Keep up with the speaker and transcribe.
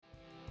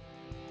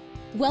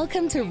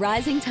Welcome to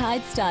Rising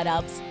Tide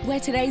Startups, where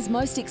today's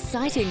most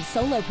exciting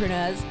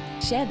solopreneurs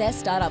share their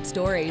startup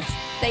stories.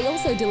 They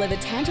also deliver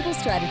tangible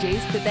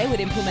strategies that they would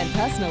implement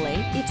personally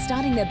if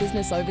starting their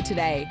business over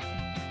today.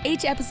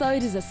 Each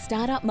episode is a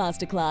startup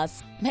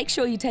masterclass. Make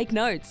sure you take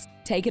notes.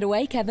 Take it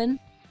away, Kevin.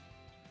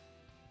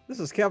 This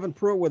is Kevin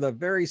Pruitt with a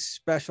very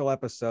special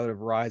episode of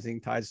Rising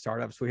Tide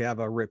Startups. We have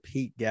a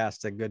repeat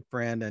guest, a good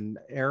friend, and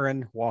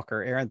Aaron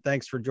Walker. Aaron,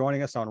 thanks for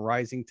joining us on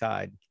Rising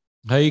Tide.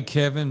 Hey,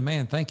 Kevin,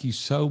 man, thank you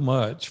so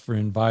much for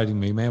inviting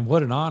me, man.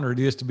 What an honor it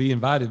is to be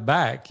invited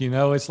back. You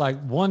know, it's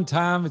like one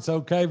time it's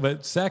okay,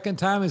 but second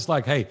time it's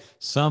like, hey,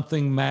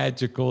 something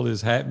magical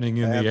is happening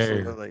in the air.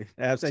 Absolutely.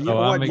 So you know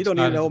what? You don't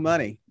even owe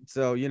money.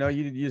 So, you know,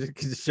 you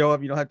just show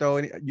up. You don't have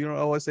to you don't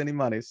owe us any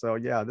money. So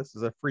yeah, this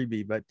is a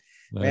freebie, but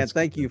man,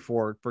 thank you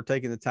for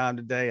taking the time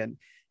today. And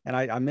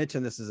I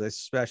mentioned this is a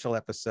special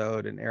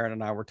episode, and Aaron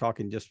and I were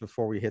talking just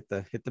before we hit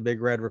the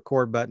big red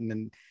record button.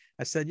 And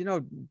I said, you know,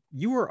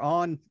 you were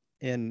on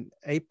in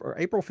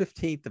April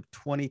 15th of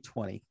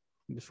 2020,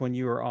 just when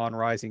you were on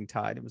Rising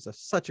Tide. It was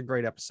such a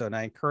great episode. And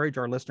I encourage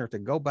our listeners to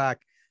go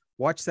back,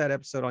 watch that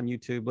episode on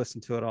YouTube,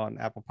 listen to it on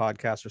Apple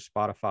Podcasts or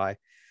Spotify.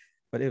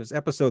 But it was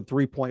episode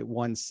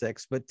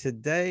 3.16. But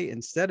today,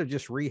 instead of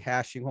just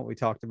rehashing what we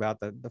talked about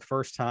the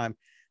first time,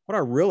 what I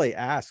really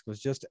asked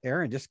was just,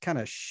 Aaron, just kind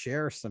of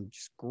share some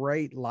just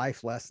great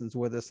life lessons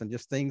with us, and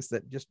just things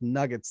just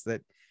nuggets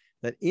that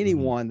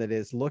anyone that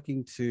is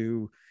looking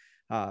to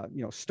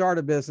start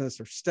a business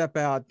or step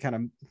out, kind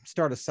of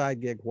start a side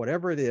gig,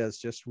 whatever it is,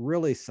 just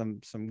really some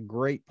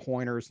great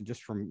pointers, and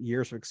just from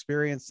years of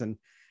experience and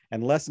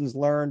lessons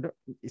learned,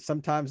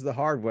 sometimes the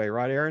hard way,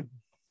 right, Aaron?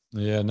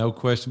 Yeah, no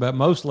question about it.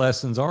 Most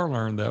lessons are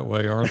learned that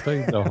way, aren't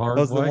they? The hard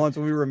Those way. are the ones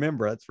we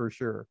remember, that's for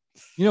sure.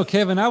 You know,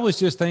 Kevin, I was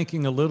just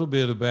thinking a little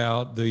bit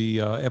about the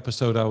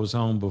episode I was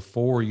on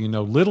before. You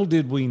know, little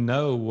did we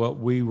know what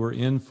we were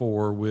in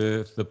for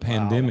with the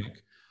pandemic. Wow.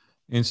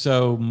 And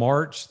so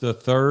March the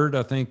 3rd,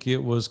 I think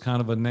it was kind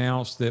of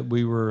announced that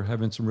we were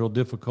having some real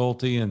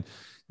difficulty. And,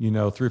 you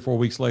know, 3 or 4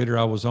 weeks later,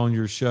 I was on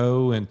your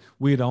show, and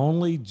we had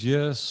only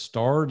just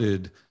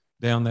started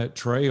down that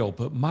trail.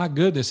 But my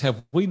goodness,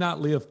 have we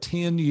not lived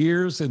 10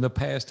 years in the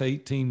past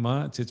 18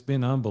 months? It's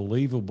been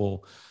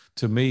unbelievable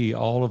to me,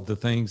 all of the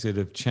things that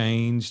have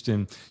changed.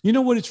 And you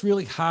know what it's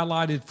really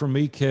highlighted for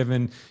me,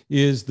 Kevin,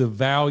 is the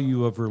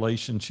value of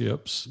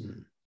relationships.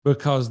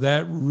 Because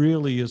that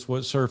really is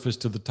what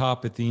surfaced to the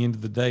top at the end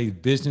of the day.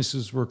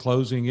 Businesses were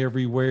closing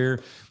everywhere.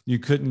 You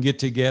couldn't get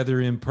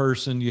together in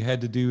person. You had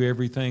to do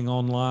everything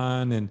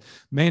online. And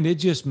man, it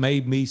just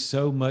made me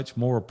so much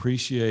more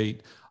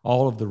appreciate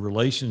all of the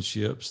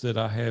relationships that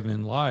I have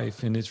in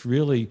life. And it's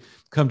really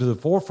come to the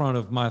forefront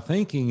of my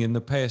thinking in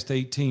the past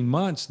 18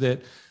 months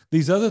that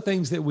these other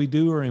things that we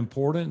do are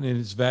important and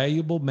it's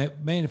valuable.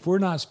 Man, if we're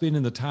not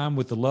spending the time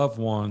with the loved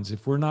ones,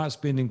 if we're not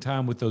spending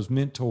time with those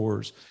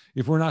mentors,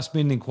 if we're not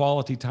spending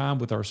quality time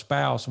with our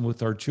spouse and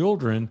with our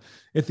children,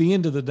 at the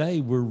end of the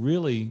day, we're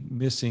really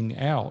missing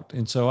out.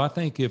 And so I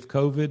think if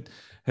COVID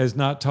has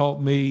not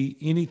taught me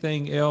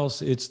anything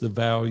else, it's the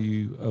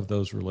value of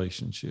those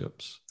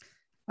relationships.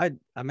 I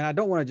mean, I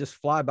don't want to just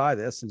fly by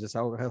this and just,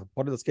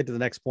 let's get to the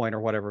next point or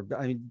whatever.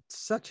 I mean,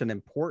 such an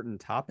important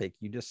topic.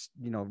 You just,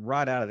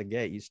 right out of the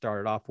gate, you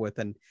started off with.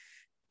 And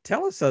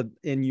tell us,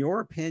 in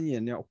your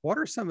opinion, what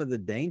are some of the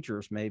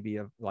dangers maybe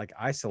of like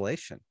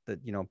isolation that,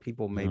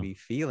 people may be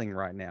feeling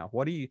right now?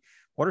 What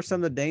are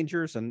some of the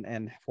dangers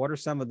and what are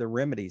some of the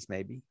remedies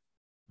maybe?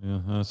 Yeah,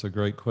 that's a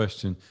great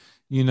question.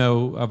 You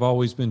know, I've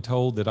always been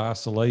told that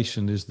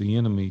isolation is the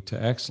enemy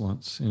to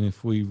excellence. And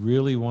if we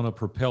really want to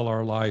propel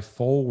our life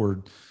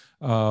forward,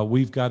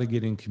 we've got to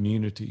get in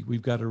community.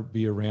 We've got to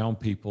be around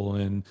people.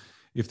 And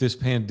if this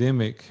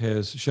pandemic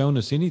has shown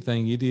us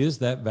anything, it is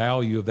that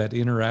value of that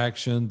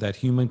interaction, that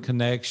human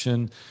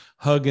connection,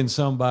 hugging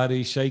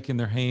somebody, shaking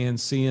their hand,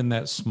 seeing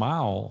that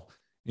smile.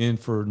 And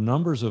for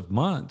numbers of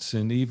months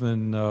and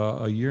even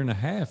a year and a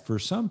half for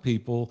some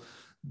people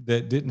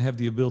that didn't have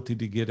the ability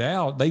to get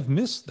out, they've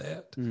missed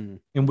that. And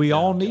we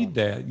all need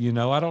that.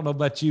 I don't know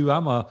about you.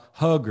 I'm a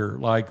hugger.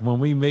 Like when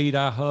we meet,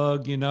 I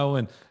hug,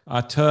 and I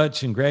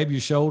touch and grab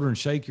your shoulder and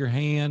shake your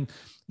hand.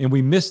 And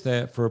we miss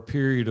that for a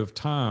period of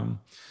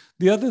time.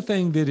 The other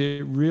thing that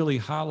it really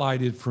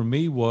highlighted for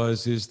me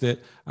is that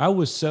I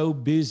was so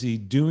busy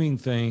doing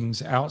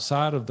things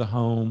outside of the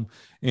home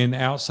and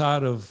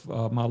outside of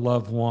my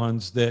loved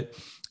ones that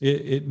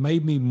it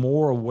made me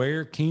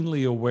more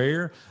keenly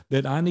aware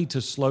that I need to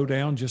slow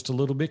down just a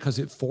little bit because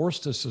it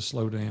forced us to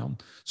slow down.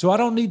 So I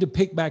don't need to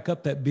pick back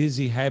up that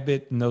busy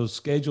habit and those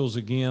schedules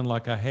again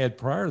like I had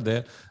prior to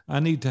that. I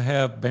need to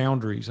have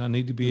boundaries. I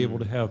need to be able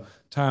to have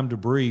time to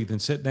breathe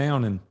and sit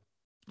down and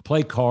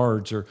play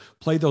cards or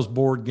play those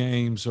board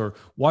games or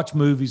watch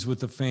movies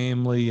with the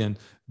family and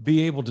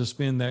be able to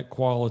spend that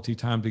quality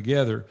time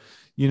together.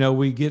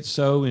 We get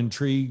so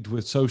intrigued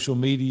with social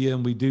media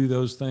and we do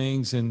those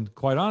things. And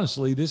quite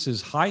honestly, this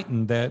has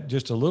heightened that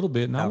just a little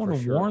bit. And I want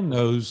to warn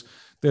those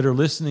that are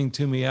listening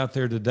to me out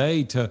there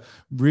today to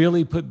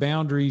really put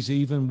boundaries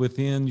even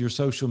within your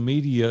social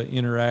media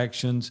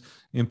interactions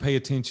and pay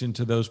attention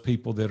to those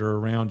people that are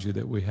around you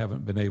that we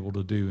haven't been able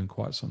to do in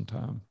quite some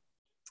time.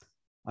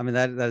 I mean,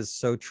 that is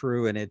so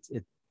true. And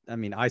I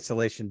mean,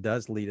 isolation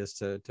does lead us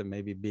to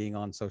maybe being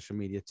on social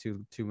media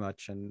too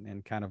much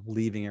and kind of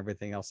leaving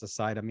everything else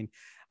aside. I mean,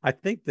 I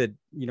think that,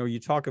 you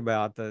talk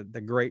about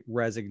the great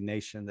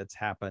resignation that's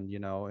happened,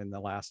 in the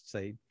last,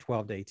 say,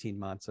 12 to 18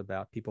 months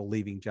about people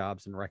leaving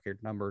jobs in record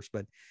numbers.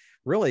 But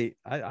really,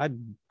 I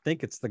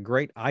think it's the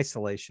great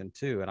isolation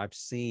too. And I've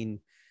seen,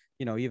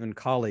 even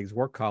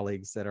work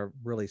colleagues that are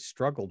really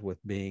struggled with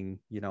being,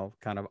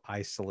 kind of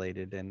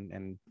isolated.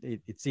 And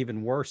it's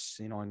even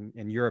worse,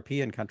 in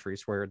European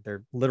countries where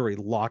they're literally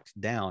locked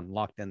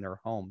in their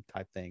home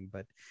type thing.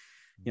 But,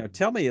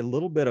 tell me a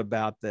little bit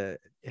about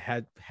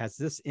has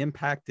this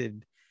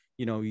impacted,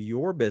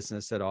 your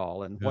business at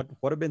all? And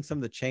what have been some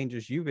of the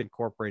changes you've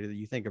incorporated that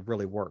you think have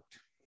really worked?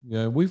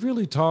 Yeah, we've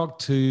really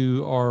talked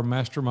to our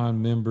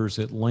mastermind members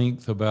at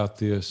length about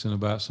this and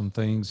about some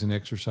things and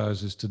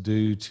exercises to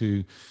do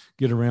to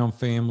get around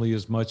family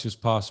as much as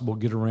possible,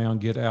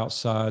 get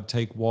outside,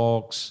 take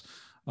walks,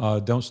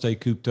 don't stay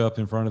cooped up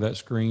in front of that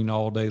screen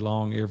all day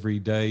long, every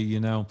day,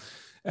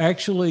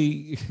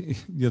 Actually,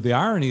 the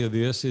irony of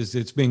this is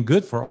it's been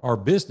good for our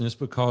business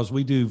because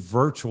we do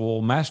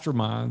virtual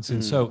masterminds.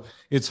 And so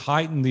it's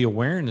heightened the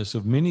awareness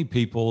of many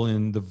people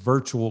in the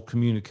virtual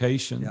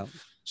communication. Yep.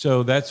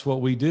 So that's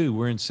what we do.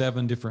 We're in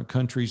 7 different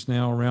countries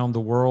now around the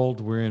world.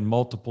 We're in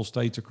multiple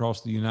states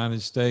across the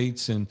United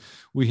States, and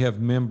we have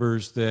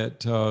members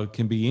that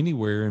can be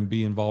anywhere and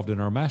be involved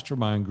in our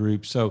mastermind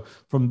group. So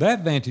from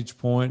that vantage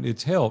point,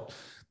 it's helped.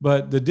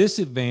 But the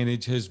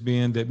disadvantage has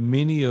been that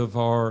many of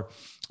our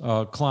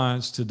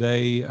clients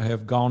today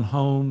have gone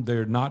home.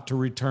 They're not to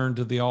return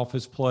to the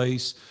office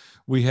place.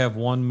 We have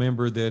one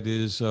member that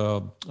is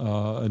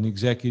an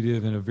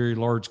executive in a very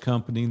large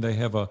company. They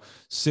have a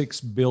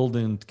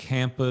 6-building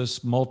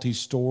campus,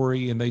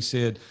 multi-story, and they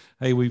said,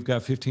 hey, we've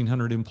got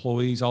 1,500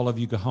 employees. All of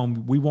you go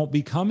home. We won't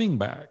be coming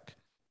back.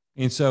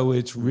 And so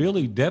it's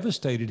really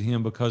devastated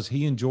him because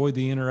he enjoyed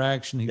the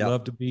interaction. He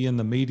loved to be in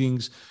the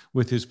meetings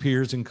with his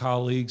peers and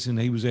colleagues, and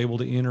he was able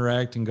to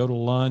interact and go to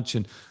lunch,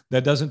 and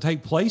that doesn't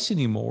take place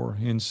anymore.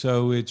 And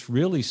so it's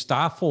really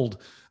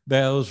stifled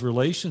those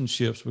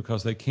relationships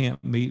because they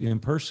can't meet in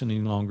person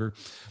any longer.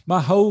 My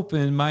hope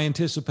and my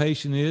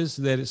anticipation is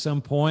that at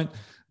some point,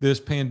 this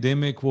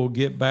pandemic will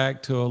get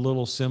back to a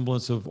little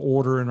semblance of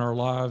order in our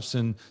lives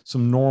and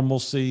some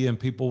normalcy, and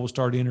people will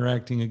start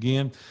interacting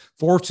again.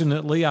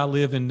 Fortunately, I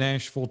live in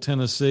Nashville,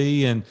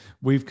 Tennessee, and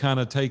we've kind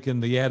of taken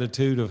the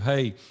attitude of,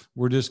 hey,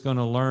 we're just going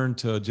to learn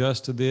to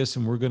adjust to this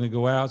and we're going to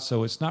go out.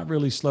 So it's not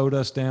really slowed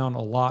us down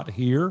a lot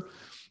here.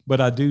 But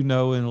I do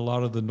know in a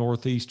lot of the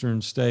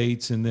northeastern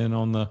states and then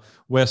on the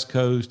West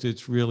Coast,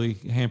 it's really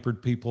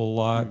hampered people a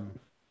lot.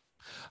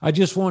 I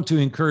just want to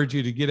encourage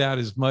you to get out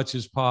as much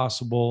as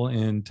possible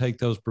and take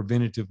those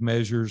preventative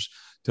measures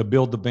to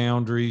build the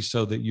boundaries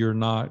so that you're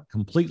not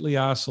completely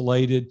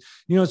isolated.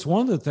 It's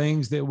one of the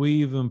things that we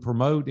even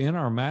promote in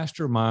our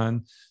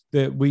mastermind,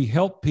 that we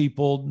help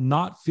people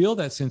not feel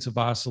that sense of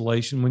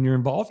isolation when you're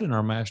involved in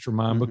our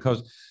mastermind,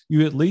 because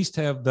you at least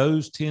have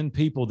those 10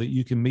 people that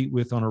you can meet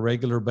with on a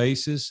regular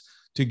basis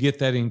to get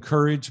that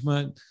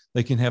encouragement.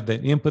 They can have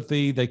that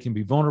empathy. They can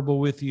be vulnerable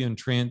with you and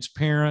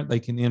transparent. They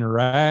can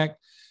interact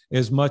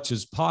as much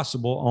as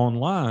possible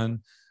online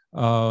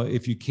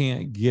if you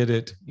can't get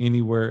it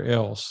anywhere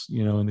else,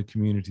 in the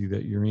community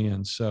that you're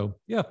in. So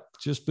yeah,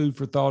 just food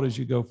for thought as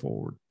you go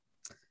forward.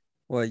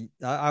 Well,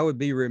 I would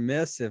be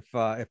remiss if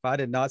I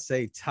did not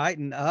say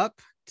tighten up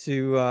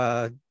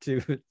to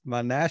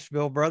my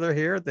Nashville brother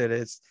here, that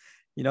it's,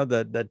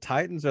 the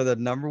Titans are the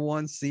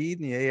 #1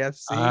 seed in the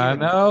AFC. I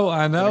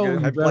know. You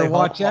better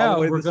watch out.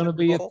 We're going to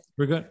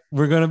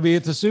be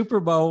at the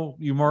Super Bowl.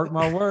 You mark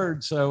my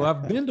word. So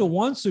I've been to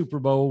one Super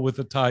Bowl with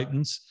the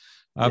Titans.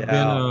 I've been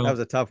that was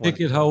a tough one.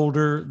 Ticket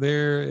holder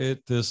there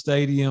at the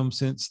stadium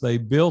since they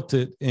built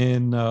it,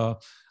 and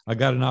I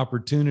got an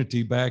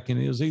opportunity back,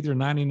 and it was either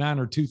 99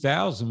 or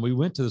 2000. We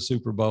went to the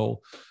Super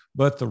Bowl.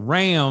 But the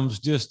Rams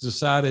just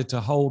decided to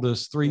hold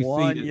us 3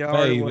 feet at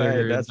bay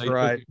there. That's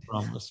right.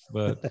 From us.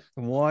 But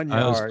 1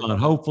 yard.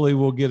 Hopefully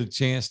we'll get a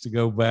chance to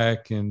go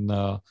back, and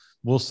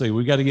we'll see.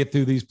 We got to get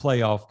through these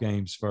playoff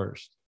games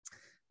first.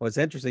 Well, it's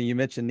interesting. You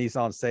mentioned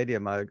Nissan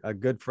Stadium. A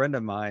good friend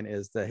of mine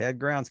is the head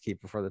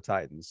groundskeeper for the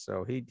Titans.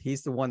 So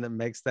he's the one that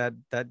makes that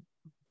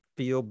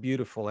feel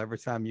beautiful every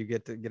time you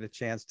get a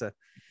chance to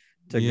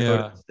go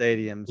to the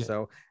stadium. Yeah.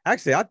 So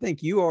actually, I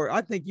think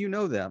you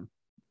know them.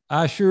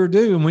 I sure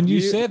do. And when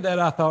you said that,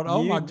 I thought,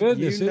 oh my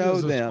goodness, you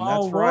know them.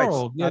 That's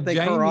right. Yeah, I think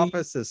Jamie, her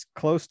office is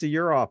close to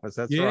your office.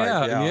 That's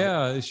right.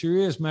 Yeah, it sure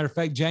is. Matter of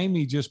fact,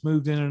 Jamie just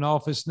moved in an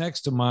office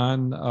next to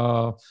mine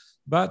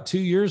about 2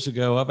 years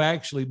ago. I've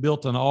actually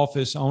built an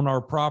office on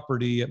our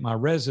property at my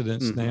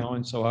residence now.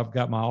 And so I've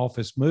got my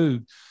office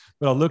moved.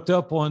 But I looked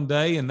up one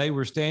day and they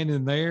were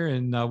standing there,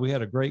 and we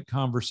had a great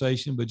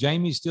conversation. But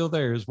Jamie's still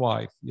there, his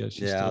wife. Yeah,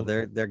 she's still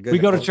there. They're good. We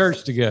go to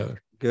church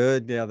together.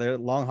 Good. Yeah, they're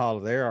Long Haul.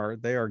 They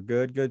are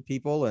good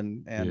people,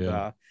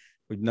 and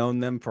we've known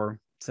them for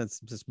since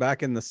just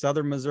back in the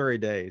Southern Missouri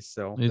days.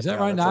 So is that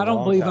right? Now, I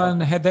don't believe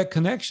I had that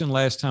connection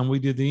last time we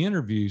did the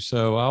interview.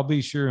 So I'll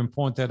be sure and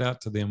point that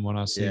out to them when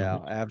I see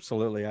them. Yeah,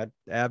 absolutely.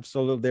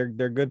 Absolutely.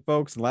 They're good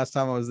folks. And last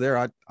time I was there,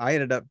 I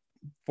ended up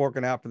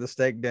forking out for the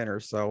steak dinner.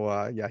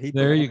 So yeah,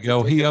 there you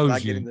go. He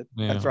owes you.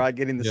 That's right.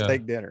 Getting the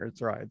steak dinner.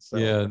 That's right. So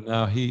yeah,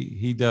 no,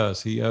 he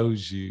does. He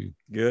owes you.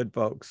 Good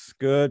folks.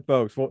 Good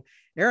folks. Well,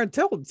 Aaron,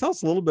 tell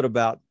us a little bit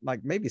about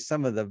like maybe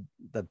some of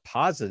the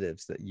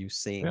positives that you've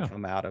seen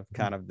come out of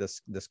kind of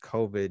this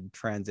COVID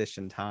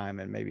transition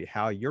time, and maybe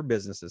how your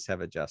businesses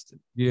have adjusted.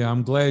 Yeah,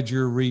 I'm glad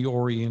you're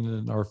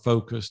reorienting our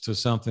focus to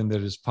something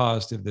that is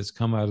positive that's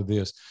come out of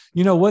this.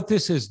 You know, what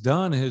this has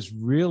done has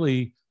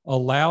really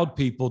allowed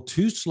people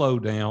to slow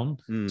down,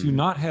 to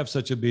not have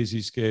such a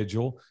busy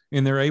schedule,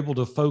 and they're able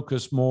to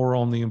focus more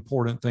on the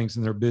important things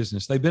in their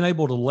business. They've been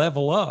able to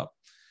level up.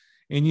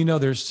 And, you know,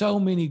 there's so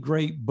many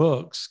great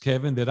books,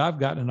 Kevin, that I've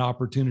gotten an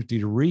opportunity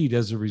to read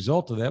as a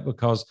result of that,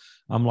 because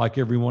I'm like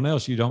everyone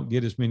else. You don't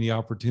get as many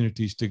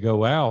opportunities to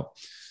go out,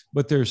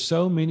 but there's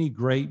so many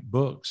great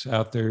books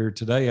out there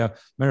today.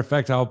 Matter of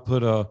fact, I'll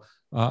put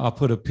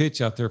a pitch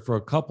out there for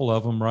a couple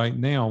of them right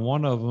now.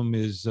 One of them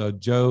is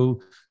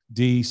Joe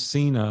D.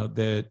 Cena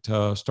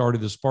that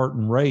started the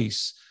Spartan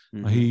Race.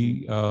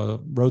 He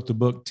wrote the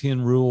book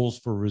 10 Rules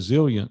for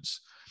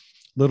Resilience.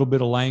 Little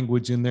bit of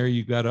language in there,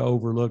 you got to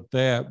overlook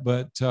that,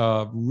 but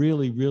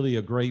really, really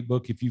a great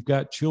book. If you've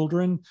got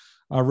children,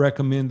 I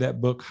recommend that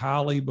book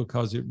highly,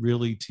 because it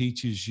really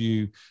teaches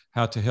you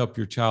how to help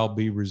your child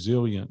be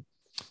resilient.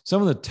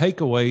 Some of the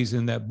takeaways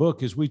in that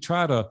book is we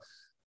try to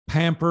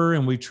pamper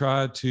and we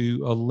try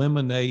to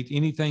eliminate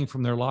anything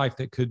from their life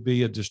that could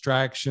be a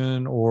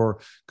distraction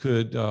or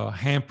could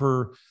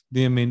hamper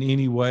them in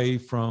any way,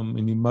 from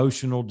an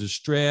emotional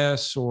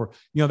distress, or,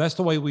 you know, that's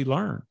the way we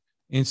learn.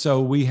 And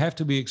so we have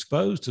to be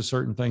exposed to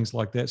certain things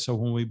like that. So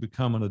when we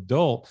become an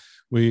adult,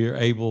 we are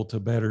able to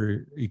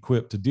better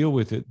equip to deal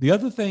with it. The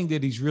other thing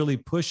that he's really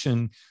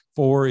pushing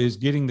for is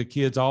getting the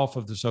kids off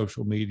of the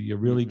social media,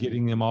 really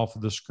getting them off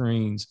of the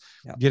screens,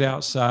 get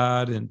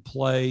outside and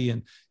play.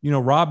 And, you know,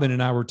 Robin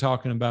and I were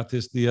talking about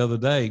this the other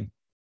day.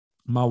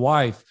 My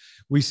wife,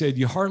 we said,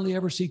 you hardly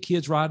ever see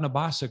kids riding a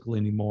bicycle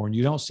anymore, and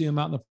you don't see them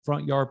out in the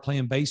front yard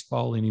playing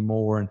baseball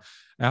anymore, and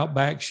out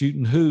back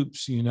shooting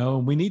hoops, you know,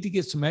 and we need to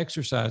get some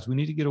exercise. We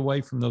need to get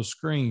away from those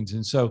screens.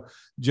 And so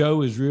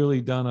Joe has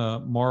really done a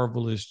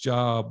marvelous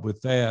job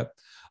with that.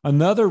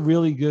 Another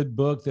really good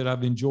book that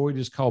I've enjoyed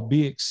is called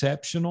Be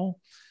Exceptional.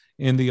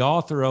 And the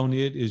author on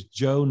it is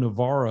Joe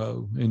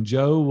Navarro. And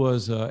Joe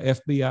was a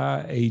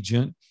FBI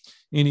agent,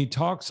 and he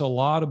talks a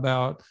lot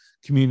about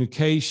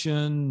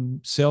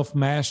communication,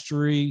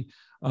 self-mastery,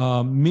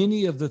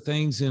 many of the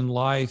things in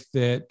life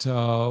that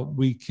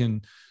we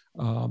can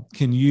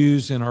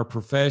use in our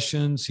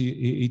professions.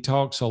 He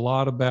talks a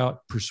lot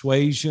about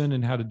persuasion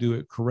and how to do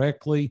it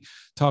correctly,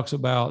 talks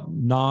about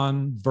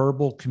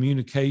nonverbal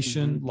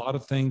communication, a lot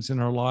of things in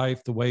our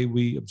life, the way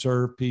we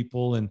observe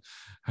people and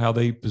how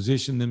they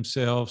position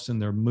themselves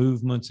and their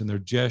movements and their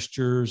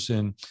gestures.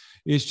 And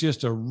it's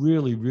just a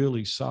really,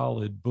 really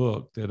solid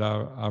book that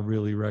I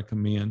really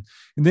recommend.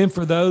 And then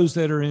for those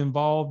that are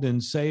involved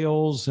in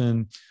sales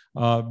and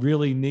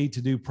really need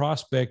to do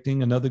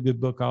prospecting, another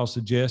good book I'll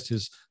suggest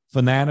is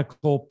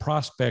Fanatical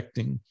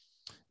Prospecting.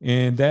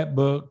 And that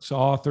book's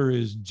author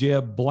is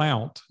Jeb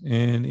Blount.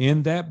 And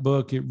in that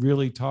book, it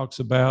really talks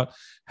about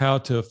how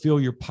to fill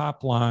your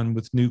pipeline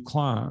with new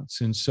clients.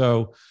 And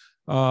so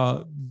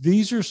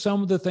these are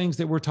some of the things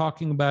that we're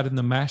talking about in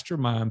the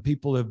mastermind.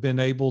 People have been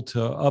able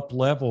to up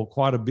level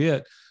quite a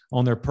bit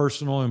on their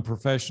personal and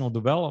professional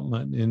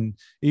development, and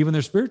even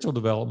their spiritual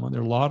development.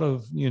 There are a lot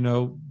of,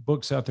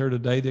 books out there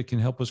today that can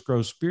help us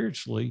grow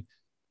spiritually.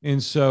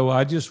 And so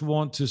I just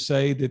want to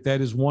say that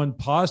that is one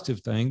positive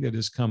thing that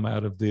has come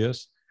out of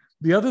this.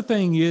 The other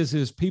thing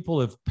is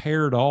people have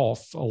paired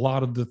off a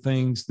lot of the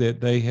things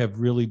that they have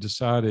really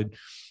decided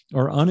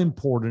are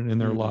unimportant in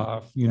their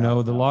life. A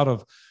lot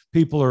of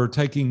people are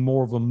taking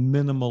more of a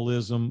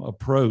minimalism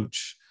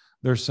approach.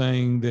 They're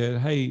saying that,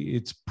 hey,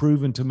 it's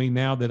proven to me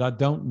now that I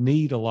don't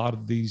need a lot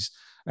of these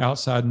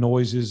outside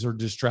noises or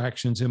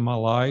distractions in my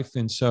life.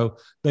 And so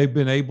they've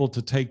been able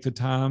to take the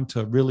time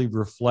to really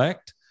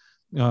reflect.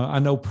 I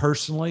know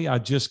personally, I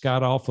just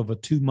got off of a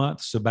 2-month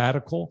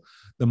sabbatical.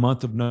 The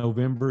month of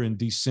November and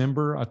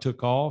December, I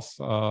took off,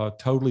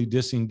 totally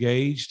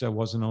disengaged. I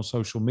wasn't on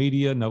social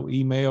media, no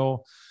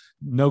email,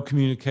 no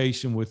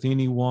communication with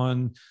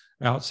anyone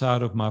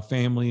outside of my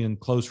family and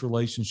close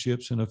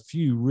relationships, and a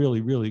few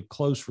really, really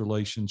close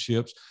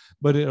relationships.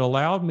 But it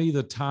allowed me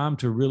the time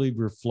to really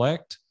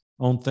reflect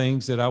on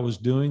things that I was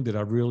doing that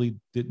I really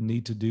didn't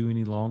need to do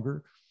any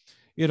longer.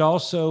 It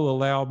also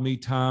allowed me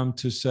time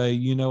to say,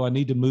 I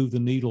need to move the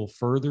needle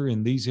further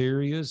in these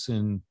areas,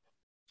 and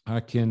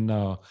I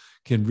can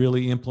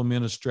really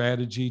implement a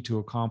strategy to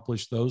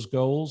accomplish those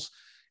goals.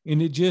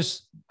 And it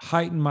just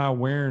heightened my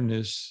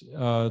awareness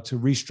to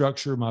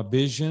restructure my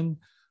vision,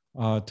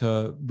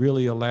 to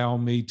really allow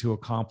me to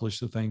accomplish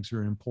the things that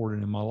are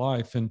important in my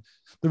life. And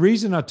the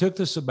reason I took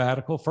the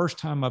sabbatical, first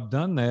time I've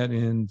done that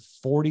in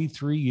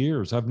 43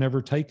 years. I've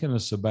never taken a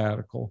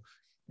sabbatical.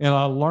 And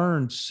I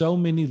learned so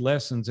many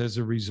lessons as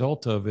a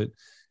result of it.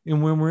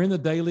 And when we're in the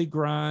daily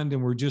grind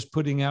and we're just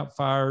putting out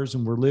fires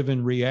and we're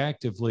living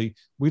reactively,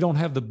 we don't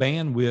have the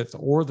bandwidth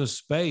or the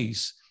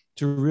space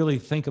to really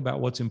think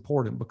about what's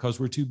important because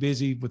we're too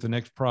busy with the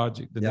next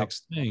project, the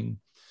next thing.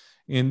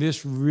 And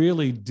this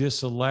really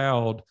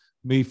disallowed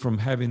me from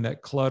having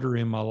that clutter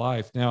in my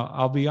life. Now,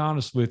 I'll be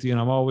honest with you,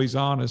 and I'm always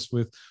honest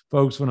with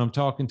folks when I'm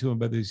talking to them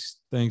about these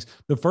things.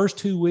 The first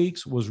 2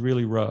 weeks was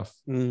really rough.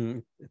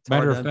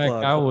 Matter of fact,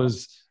 I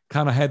was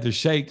kind of had the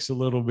shakes a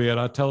little bit.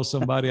 I told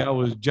somebody I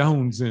was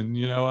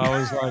jonesing, I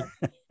was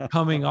like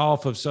coming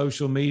off of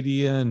social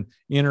media and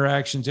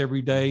interactions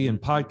every day and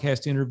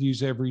podcast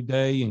interviews every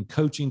day and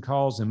coaching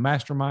calls and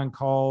mastermind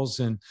calls.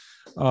 And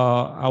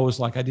I was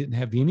like, I didn't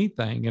have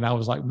anything. And I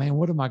was like, man,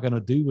 what am I going to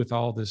do with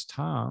all this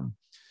time?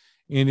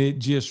 And it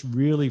just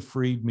really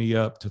freed me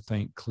up to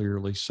think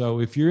clearly. So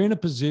if you're in a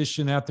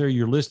position out there,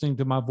 you're listening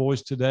to my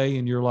voice today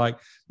and you're like,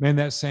 man,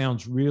 that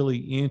sounds really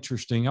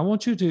interesting. I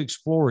want you to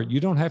explore it. You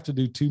don't have to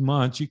do 2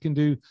 months. You can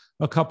do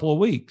a couple of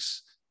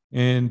weeks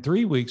and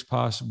 3 weeks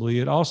possibly.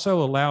 It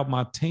also allowed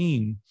my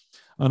team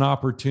an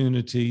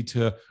opportunity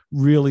to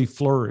really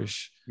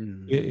flourish.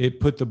 It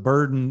put the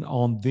burden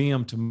on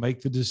them to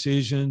make the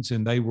decisions,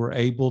 and they were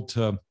able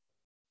to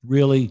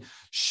really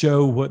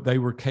show what they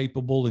were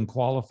capable and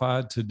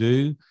qualified to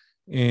do.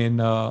 And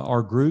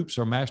our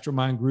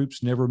mastermind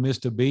groups never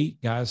missed a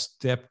beat. Guys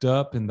stepped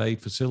up and they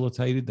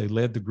facilitated, they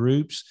led the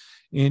groups,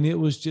 and it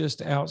was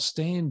just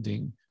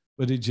outstanding.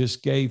 But it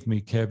just gave me,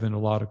 Kevin, a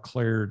lot of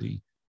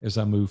clarity as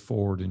I move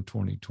forward in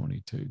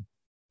 2022.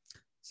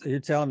 So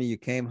you're telling me you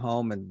came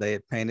home and they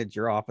had painted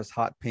your office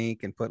hot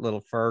pink and put little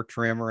fur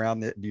trim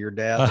around your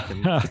desk?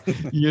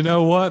 And you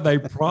know what? They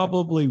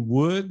probably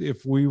would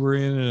if we were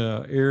in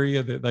an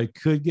area that they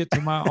could get to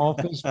my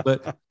office.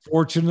 But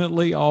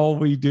fortunately, all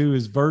we do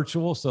is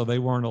virtual, so they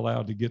weren't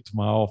allowed to get to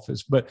my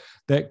office. But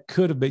that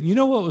could have been. You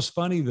know what was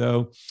funny,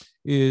 though,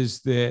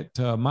 is that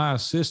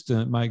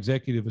my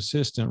executive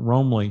assistant,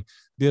 Romley,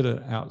 did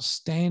an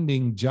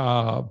outstanding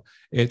job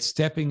at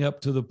stepping up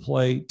to the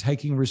plate,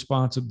 taking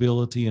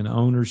responsibility and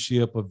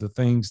ownership of the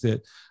things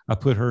that I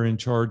put her in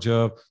charge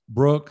of.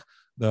 Brooke,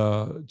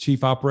 the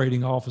chief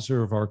operating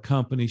officer of our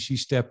company, she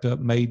stepped up,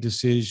 made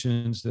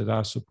decisions that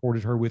I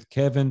supported her with.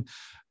 Kevin,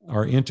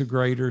 our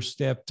integrator,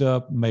 stepped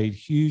up, made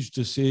huge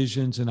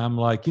decisions. And I'm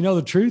like,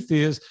 the truth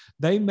is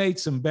they made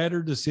some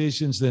better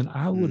decisions than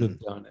I would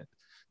have done it.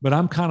 But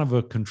I'm kind of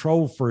a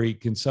control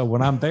freak. And so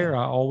when I'm there,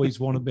 I always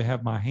wanted to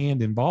have my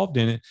hand involved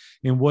in it.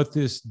 And what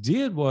this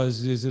did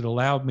is it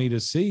allowed me to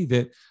see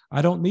that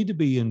I don't need to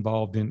be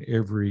involved in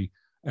every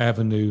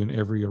avenue and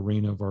every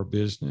arena of our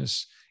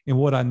business. And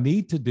what I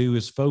need to do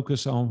is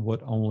focus on what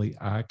only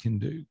I can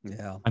do.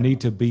 Yeah. I need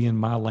to be in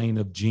my lane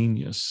of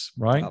genius,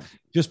 right? Yep.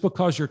 Just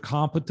because you're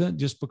competent,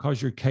 just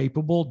because you're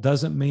capable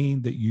doesn't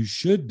mean that you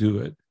should do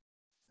it.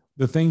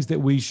 The things that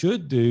we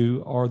should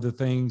do are the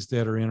things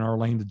that are in our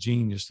lane of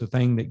genius, the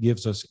thing that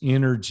gives us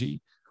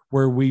energy,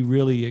 where we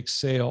really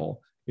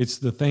excel. It's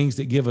the things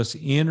that give us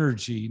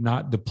energy,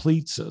 not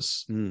depletes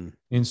us.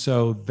 And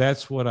so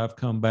that's what I've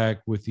come back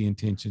with the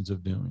intentions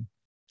of doing.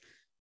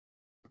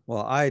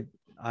 Well, I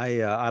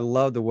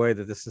love the way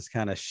that this has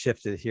kind of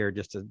shifted here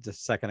just a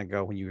second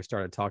ago when you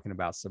started talking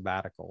about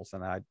sabbaticals,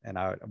 and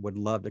I would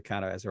love to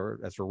kind of as we're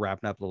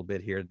wrapping up a little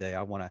bit here today,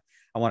 I want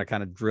to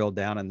kind of drill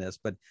down on this.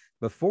 But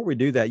before we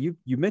do that, you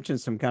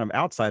mentioned some kind of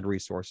outside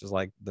resources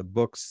like the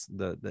books,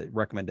 the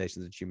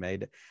recommendations that you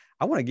made.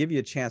 I want to give you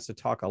a chance to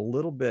talk a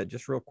little bit,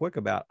 just real quick,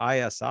 about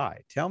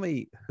ISI. Tell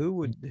me who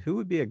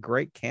would be a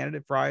great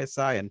candidate for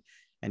ISI,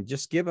 and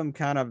just give them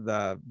kind of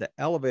the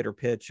elevator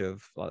pitch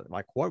of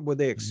like, what would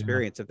they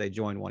experience if they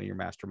joined one of your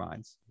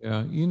masterminds?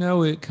 Yeah.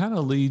 It kind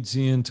of leads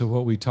into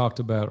what we talked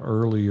about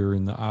earlier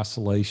in the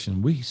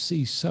isolation. We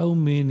see so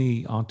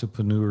many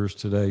entrepreneurs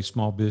today,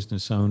 small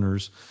business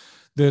owners,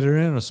 that are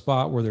in a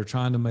spot where they're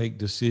trying to make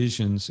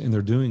decisions and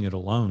they're doing it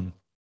alone.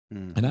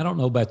 And I don't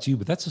know about you,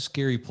 but that's a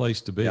scary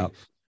place to be. Yep.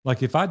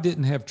 Like if I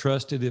didn't have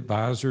trusted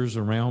advisors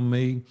around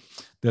me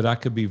that I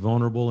could be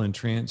vulnerable and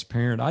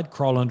transparent, I'd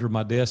crawl under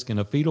my desk in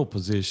a fetal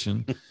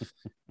position.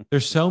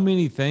 There's so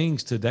many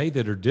things today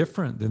that are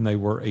different than they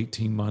were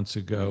 18 months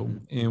ago.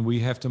 And we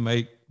have to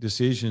make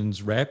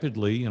decisions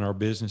rapidly in our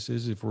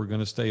businesses if we're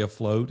going to stay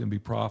afloat and be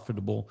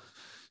profitable.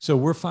 So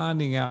we're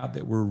finding out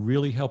that we're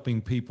really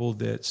helping people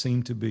that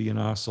seem to be in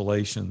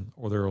isolation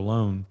or they're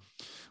alone.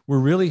 We're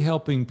really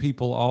helping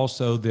people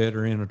also that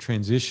are in a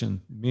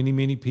transition. Many,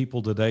 many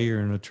people today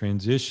are in a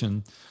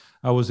transition.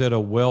 I was at a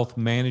wealth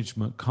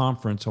management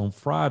conference on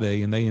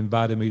Friday, and they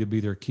invited me to be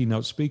their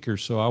keynote speaker.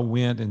 So I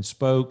went and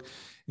spoke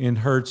and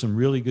heard some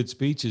really good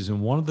speeches.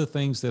 And one of the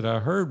things that I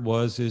heard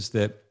is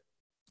that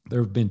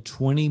there have been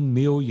 20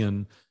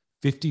 million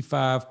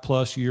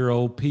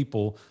 55-plus-year-old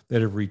people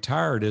that have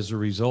retired as a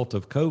result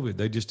of COVID.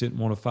 They just didn't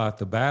want to fight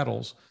the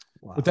battles.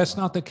 Wow. But that's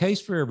not the case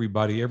for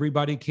everybody.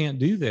 Everybody can't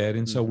do that.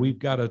 And so we've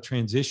got to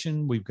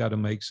transition. We've got to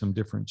make some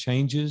different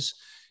changes.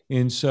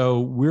 And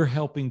so we're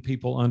helping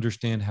people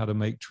understand how to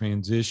make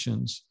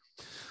transitions.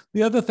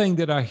 The other thing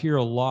that I hear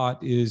a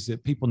lot is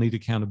that people need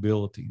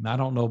accountability. And I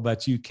don't know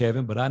about you,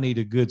 Kevin, but I need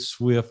a good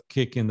swift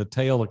kick in the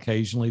tail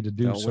occasionally to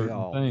do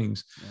certain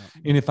things.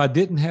 Yeah. And if I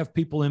didn't have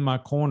people in my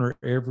corner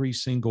every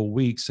single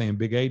week saying,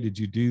 Big A, did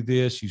you do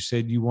this? You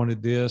said you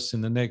wanted this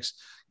in the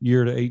next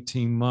year to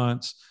 18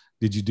 months.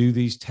 Did you do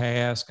these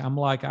tasks? I'm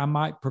like, I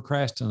might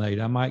procrastinate.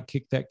 I might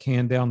kick that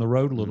can down the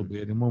road a little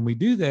bit. And when we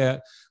do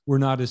that, we're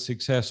not as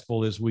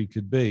successful as we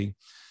could be.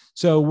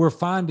 So we're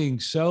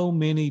finding so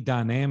many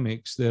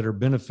dynamics that are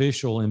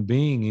beneficial in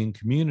being in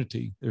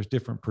community. There's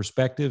different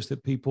perspectives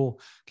that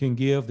people can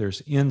give.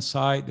 There's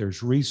insight,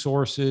 there's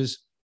resources.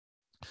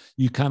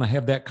 You kind of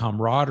have that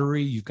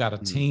camaraderie. You've got a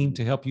team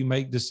to help you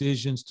make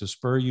decisions, to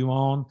spur you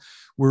on.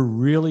 We're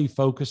really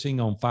focusing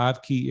on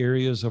 5 key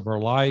areas of our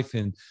life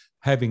and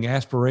having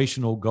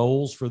aspirational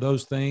goals for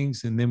those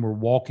things. And then we're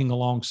walking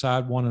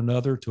alongside one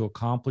another to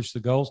accomplish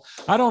the goals.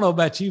 I don't know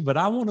about you, but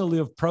I want to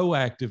live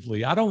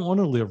proactively. I don't want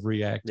to live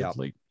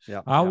reactively.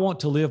 I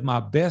want to live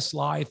my best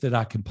life that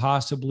I can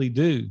possibly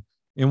do.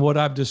 And what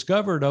I've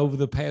discovered over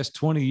the past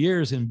 20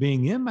 years in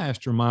being in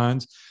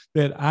masterminds,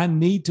 that I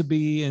need to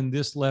be in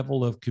this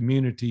level of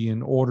community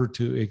in order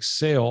to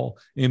excel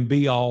and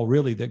be all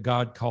really that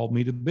God called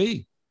me to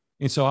be.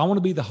 And so I want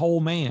to be the whole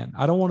man.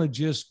 I don't want to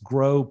just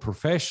grow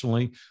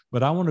professionally,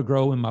 but I want to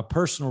grow in my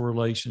personal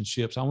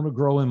relationships. I want to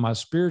grow in my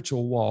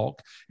spiritual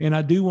walk. And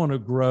I do want to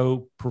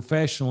grow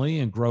professionally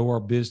and grow our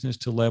business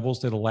to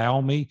levels that allow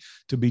me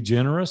to be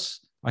generous.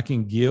 I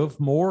can give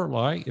more.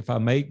 Like if I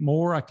make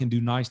more, I can do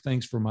nice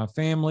things for my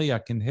family. I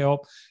can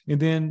help.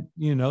 And then,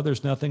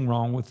 there's nothing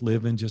wrong with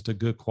living just a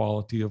good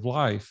quality of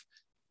life.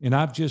 And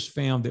I've just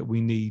found that we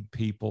need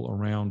people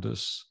around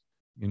us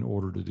in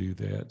order to do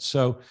that.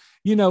 So,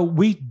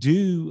 we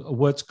do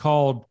what's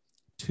called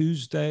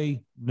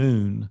Tuesday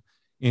noon.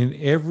 And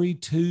every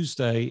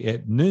Tuesday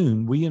at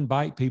noon, we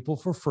invite people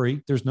for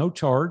free. There's no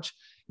charge.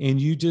 And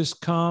you just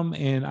come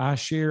and I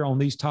share on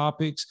these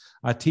topics.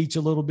 I teach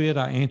a little bit.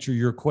 I answer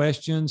your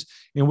questions.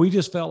 And we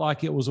just felt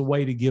like it was a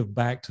way to give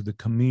back to the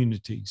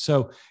community.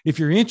 So if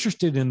you're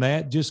interested in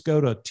that, just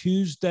go to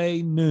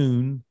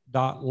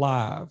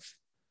tuesdaynoon.live.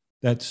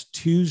 That's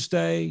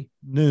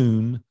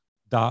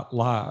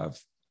tuesdaynoon.live.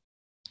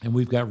 And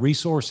we've got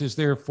resources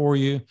there for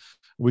you.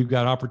 We've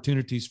got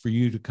opportunities for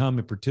you to come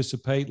and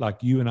participate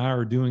like you and I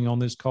are doing on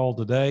this call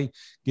today,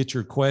 get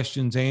your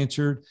questions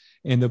answered.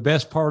 And the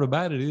best part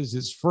about it is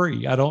it's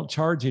free. I don't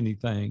charge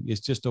anything.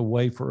 It's just a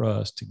way for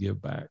us to give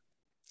back.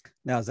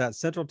 Now, is that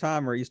Central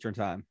Time or Eastern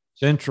Time?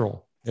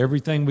 Central.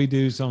 Everything we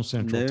do is on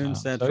Central Time.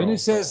 Central. So, and it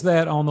says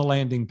that on the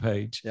landing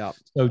page. Yeah.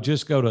 So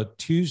just go to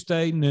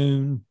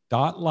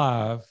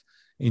tuesdaynoon.live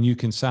and you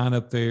can sign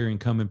up there and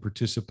come and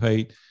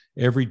participate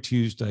every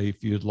Tuesday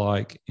if you'd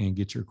like and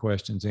get your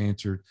questions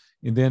answered.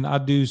 And then I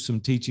do some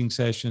teaching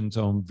sessions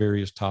on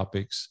various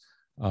topics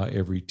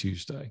every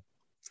Tuesday.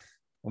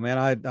 Well,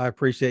 man, I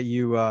appreciate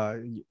you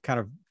kind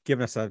of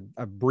giving us a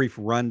brief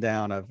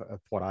rundown of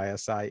what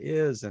ISI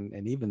is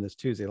and even this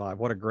Tuesday Live.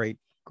 What a great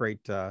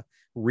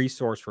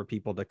resource for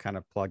people to kind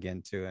of plug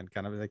into and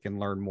kind of they can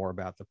learn more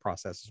about the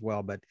process as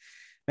well. But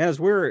man, as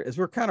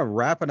we're kind of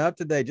wrapping up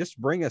today,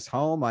 just bring us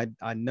home. I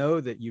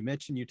know that you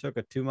mentioned you took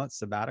a 2-month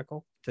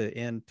sabbatical to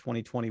end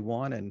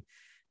 2021, and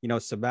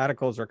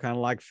sabbaticals are kind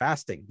of like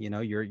fasting.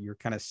 You're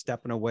kind of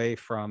stepping away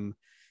from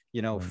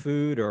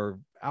food or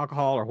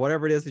alcohol or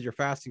whatever it is that you're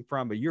fasting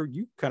from, but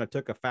you kind of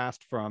took a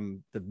fast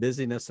from the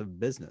busyness of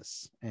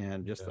business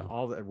and just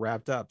all that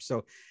wrapped up.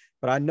 So,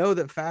 but I know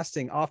that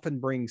fasting often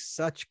brings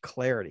such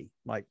clarity,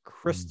 like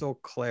crystal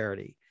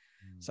clarity.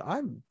 So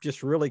I'm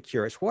just really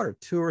curious, what are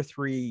 2 or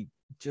 3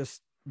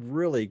 just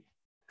really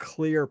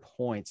clear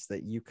points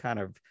that you kind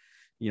of,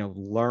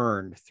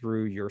 learned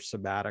through your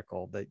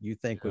sabbatical that you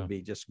think would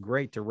be just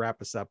great to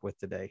wrap us up with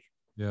today?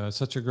 Yeah, it's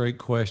such a great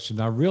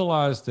question. I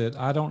realized that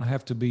I don't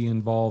have to be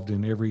involved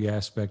in every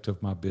aspect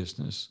of my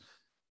business.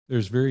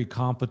 There's very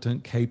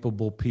competent,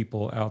 capable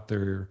people out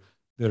there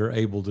that are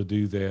able to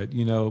do that.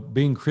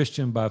 Being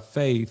Christian by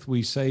faith,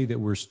 we say that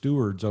we're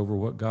stewards over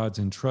what God's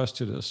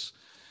entrusted us.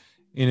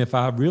 And if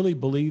I really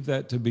believe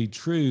that to be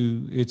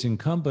true, it's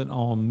incumbent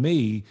on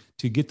me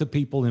to get the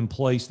people in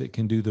place that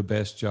can do the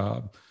best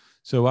job.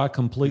 So I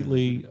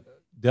completely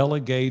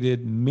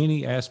delegated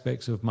many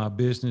aspects of my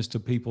business to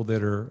people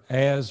that are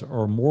as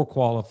or more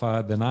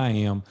qualified than I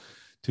am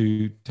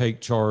to take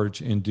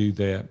charge and do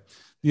that.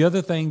 The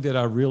other thing that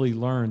I really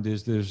learned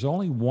is there's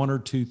only 1 or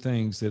 2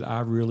 things that I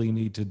really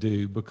need to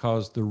do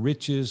because the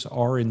riches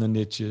are in the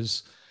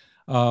niches.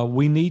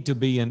 We need to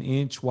be an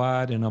inch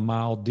wide and a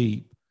mile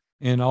deep.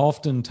 And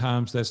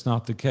oftentimes that's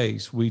not the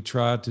case. We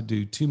try to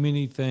do too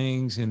many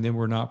things and then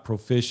we're not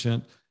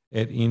proficient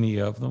at any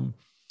of them.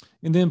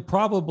 And then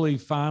probably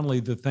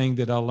finally, the thing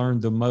that I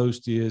learned the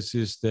most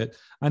is that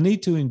I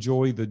need to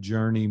enjoy the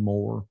journey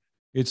more.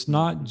 It's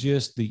not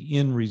just the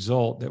end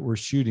result that we're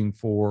shooting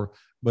for,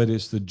 but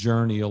it's the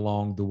journey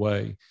along the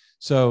way.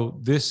 So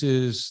this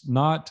is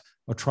not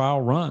a trial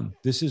run.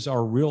 This is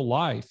our real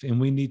life, and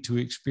we need to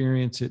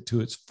experience it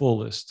to its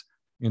fullest.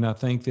 And I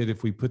think that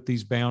if we put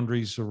these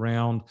boundaries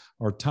around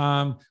our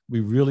time,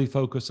 we really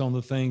focus on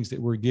the things that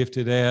we're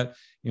gifted at,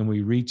 and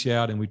we reach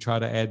out and we try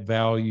to add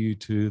value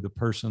to the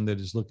person that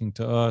is looking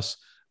to us,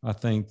 I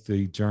think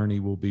the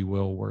journey will be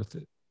well worth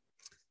it.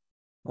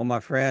 Well,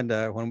 my friend,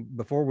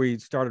 before we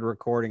started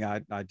recording,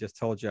 I just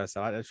told you, I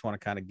said, I just want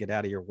to kind of get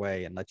out of your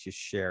way and let you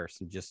share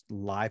some just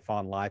life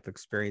on life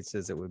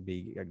experiences. It would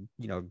be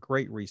a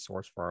great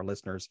resource for our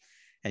listeners.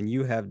 And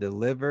you have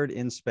delivered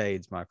in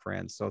spades, my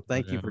friend. So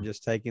thank you for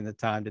just taking the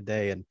time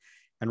today and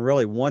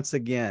really, once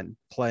again,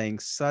 playing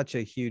such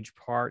a huge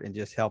part in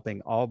just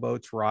helping all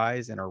boats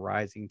rise in a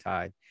rising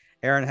tide.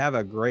 Aaron, have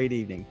a great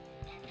evening.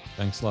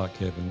 Thanks a lot,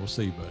 Kevin. We'll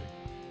see you, buddy.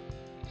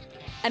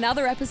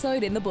 Another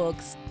episode in the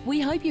books. We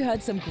hope you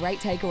heard some great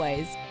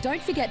takeaways.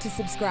 Don't forget to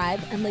subscribe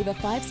and leave a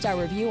 5-star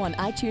review on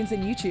iTunes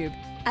and YouTube.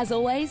 As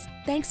always,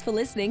 thanks for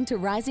listening to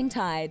Rising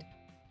Tide.